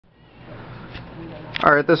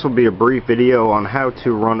Alright, this will be a brief video on how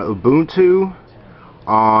to run Ubuntu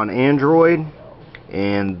on Android.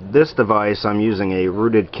 And this device, I'm using a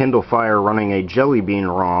rooted Kindle Fire running a Jelly Bean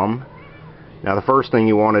ROM. Now the first thing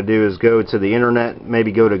you want to do is go to the internet,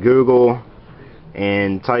 maybe go to Google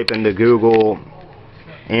and type into Google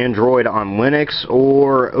Android on Linux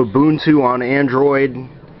or Ubuntu on Android,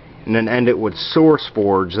 and then end it with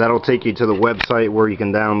SourceForge. That'll take you to the website where you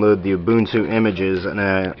can download the Ubuntu images, and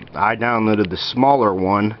I downloaded the smaller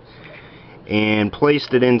one and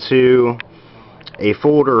placed it into a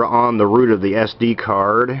folder on the root of the SD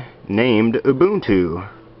card named Ubuntu.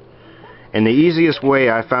 And the easiest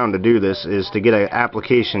way I found to do this is to get an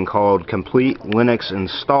application called Complete Linux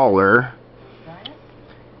Installer,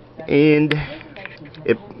 and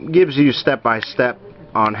it gives you step-by-step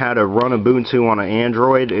on how to run Ubuntu on an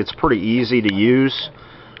Android. It's pretty easy to use.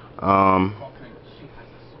 I've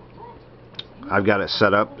got it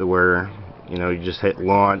set up to where, you just hit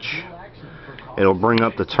launch. It'll bring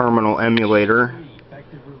up the terminal emulator,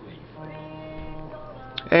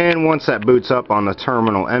 and once that boots up on the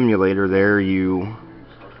terminal emulator there, you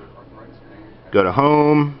go to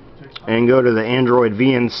home and go to the Android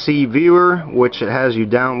VNC viewer, which it has you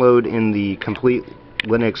download in the Complete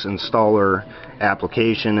Linux Installer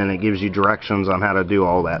application, and it gives you directions on how to do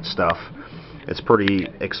all that stuff. It's pretty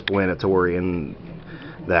explanatory in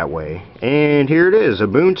that way. And here it is,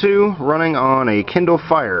 Ubuntu running on a Kindle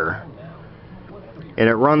Fire, and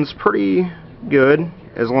it runs pretty good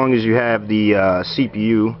as long as you have the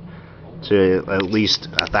CPU to at least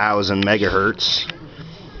 1000 megahertz,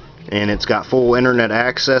 and it's got full internet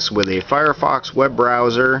access with a Firefox web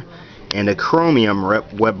browser and a Chromium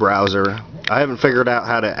web browser. I haven't figured out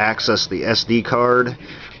how to access the SD card,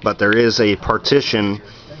 but there is a partition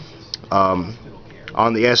on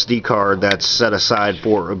the SD card that's set aside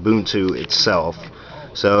for Ubuntu itself.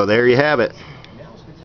 So there you have it.